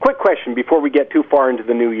question before we get too far into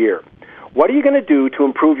the new year. What are you going to do to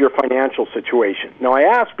improve your financial situation? Now, I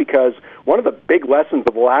ask because one of the big lessons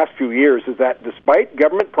of the last few years is that despite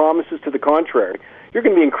government promises to the contrary, you're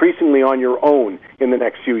going to be increasingly on your own in the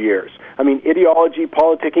next few years. I mean, ideology,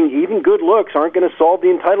 politicking, even good looks aren't going to solve the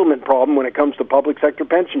entitlement problem when it comes to public sector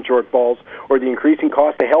pension shortfalls or the increasing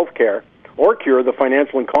cost of health care, or cure the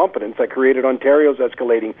financial incompetence that created Ontario's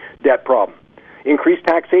escalating debt problem. Increased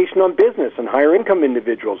taxation on business and higher income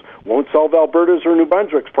individuals won't solve Alberta's or New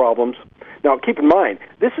Brunswick's problems. Now, keep in mind,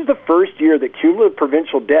 this is the first year that cumulative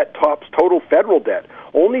provincial debt tops total federal debt.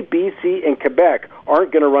 Only BC and Quebec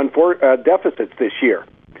aren't going to run for deficits this year.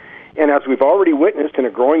 And as we've already witnessed in a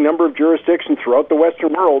growing number of jurisdictions throughout the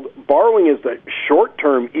Western world, borrowing is the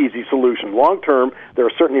short-term easy solution. Long-term, there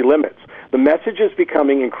are certainly limits. The message is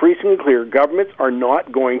becoming increasingly clear. Governments are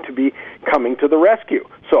not going to be coming to the rescue.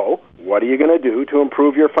 So, what are you going to do to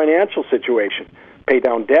improve your financial situation? Pay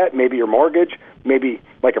down debt, maybe your mortgage, maybe,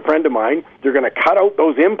 like a friend of mine, you're going to cut out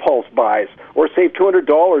those impulse buys or save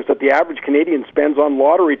 $200 that the average Canadian spends on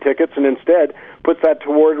lottery tickets and instead puts that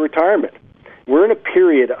toward retirement. We're in a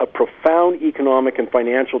period of profound economic and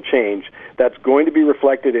financial change that's going to be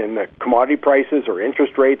reflected in the commodity prices or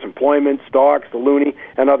interest rates, employment, stocks, the loonie,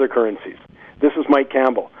 and other currencies. This is Mike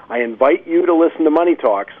Campbell. I invite you to listen to Money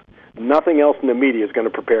Talks. Nothing else in the media is going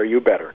to prepare you better.